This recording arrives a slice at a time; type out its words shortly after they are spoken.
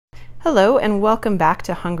Hello and welcome back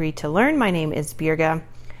to Hungry to Learn. My name is Birga.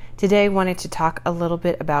 Today I wanted to talk a little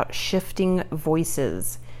bit about shifting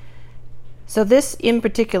voices. So this in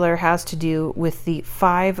particular has to do with the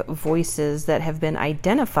 5 voices that have been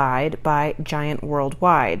identified by Giant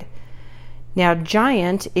Worldwide. Now,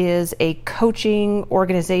 Giant is a coaching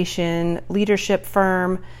organization, leadership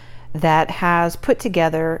firm that has put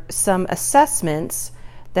together some assessments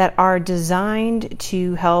that are designed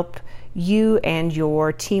to help you and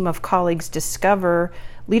your team of colleagues discover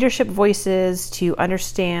leadership voices, to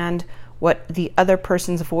understand what the other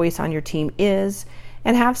person's voice on your team is,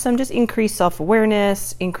 and have some just increased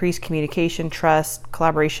self-awareness, increased communication, trust,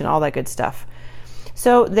 collaboration, all that good stuff.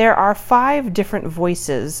 So there are 5 different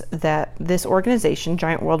voices that this organization,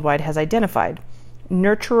 Giant Worldwide, has identified: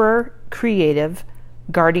 nurturer, creative,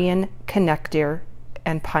 guardian, connector,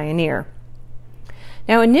 and pioneer.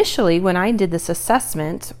 Now, initially, when I did this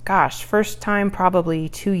assessment, first time probably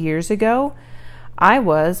 2 years ago, I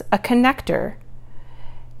was a connector.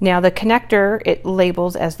 Now, the connector, it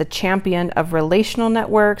labels as the champion of relational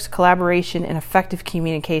networks, collaboration, and effective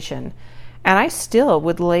communication. And I still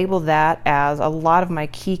would label that as a lot of my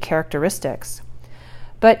key characteristics.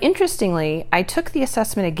 But interestingly, I took the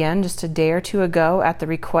assessment again just a day or two ago at the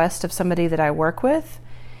request of somebody that I work with,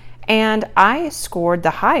 and I scored the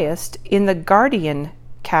highest in the guardian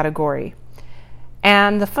category.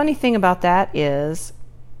 And the funny thing about that is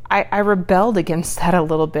I rebelled against that a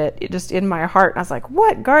little bit, just in my heart. I was like,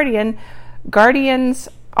 what, guardian? Guardians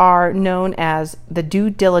are known as the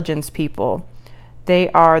due diligence people.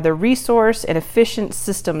 They are the resource and efficient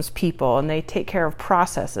systems people, and they take care of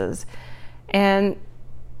processes. And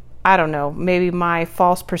I don't know, maybe my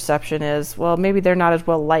false perception is, well, maybe they're not as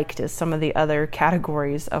well liked as some of the other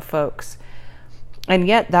categories of folks. And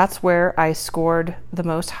yet that's where I scored the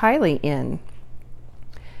most highly in.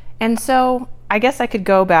 And so I guess I could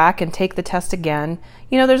go back and take the test again.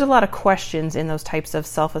 You know, there's a lot of questions in those types of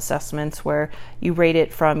self-assessments where you rate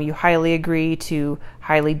it from you highly agree to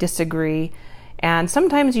highly disagree. And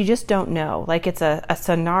sometimes you just don't know. Like it's a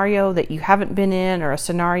scenario that you haven't been in, or a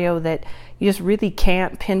scenario that you just really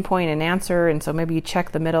can't pinpoint an answer. And so maybe you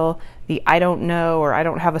check the middle, the I don't know, or I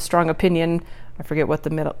don't have a strong opinion. I forget what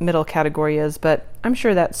the middle category is, but I'm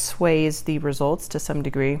sure that sways the results to some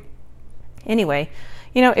degree. Anyway,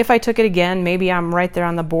 you know, if I took it again, maybe I'm right there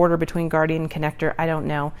on the border between guardian and connector. I don't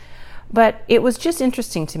know. But it was just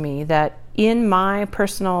interesting to me that in my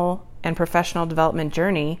personal and professional development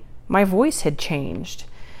journey, my voice had changed.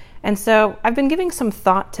 And so I've been giving some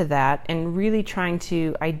thought to that and really trying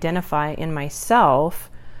to identify in myself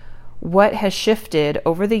what has shifted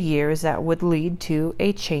over the years that would lead to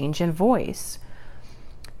a change in voice.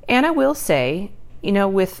 And I will say, you know,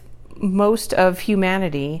 with most of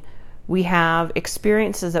humanity, we have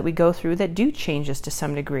experiences that we go through that do change us to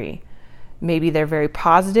some degree. Maybe they're very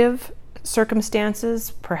positive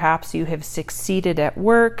circumstances. Perhaps you have succeeded at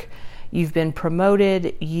work, you've been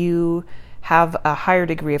promoted, you have a higher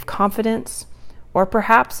degree of confidence, or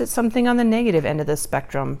perhaps it's something on the negative end of the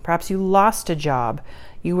spectrum. Perhaps you lost a job,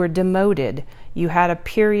 you were demoted, you had a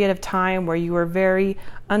period of time where you were very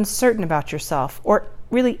uncertain about yourself, or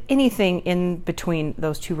really anything in between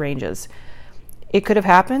those two ranges. It could have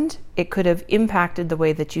happened. It could have impacted the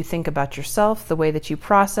way that you think about yourself, the way that you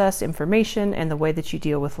process information, and the way that you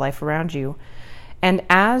deal with life around you. And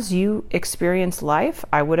as you experience life,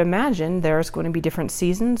 I would imagine there's going to be different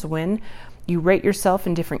seasons when you rate yourself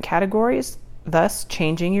in different categories, thus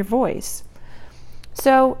changing your voice.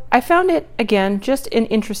 So I found it, again, just an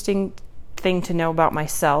interesting thing to know about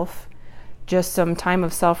myself. Just some time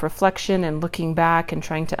of self-reflection and looking back and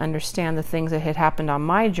trying to understand the things that had happened on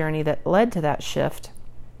my journey that led to that shift.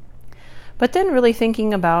 But then really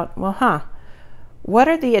thinking about, what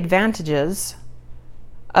are the advantages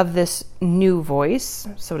of this new voice,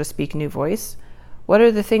 so to speak, new voice? What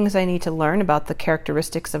are the things I need to learn about the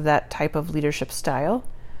characteristics of that type of leadership style?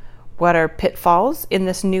 What are pitfalls in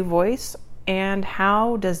this new voice? And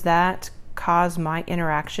how does that cause my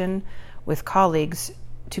interaction with colleagues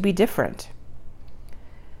to be different?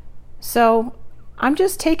 So I'm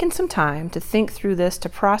just taking some time to think through this, to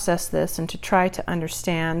process this, and to try to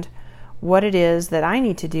understand what it is that I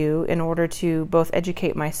need to do in order to both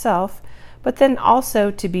educate myself, but then also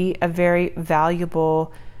to be a very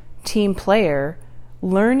valuable team player,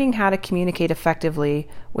 learning how to communicate effectively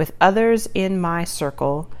with others in my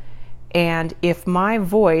circle. And if my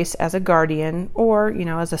voice as a guardian, or, you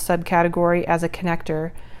know, as a subcategory, as a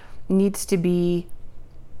connector, needs to be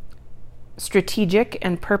strategic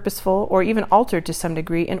and purposeful, or even altered to some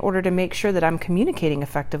degree in order to make sure that I'm communicating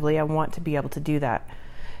effectively, I want to be able to do that.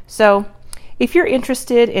 So If you're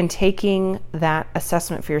interested in taking that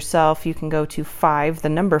assessment for yourself, you can go to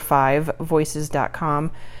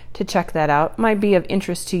 5voices.com to check that out. It might be of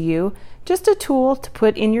interest to you. Just a tool to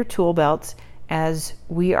put in your tool belt as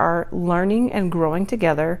we are learning and growing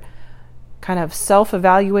together, kind of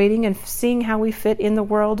self-evaluating and seeing how we fit in the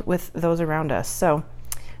world with those around us. So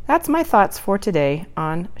that's my thoughts for today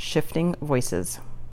on shifting voices.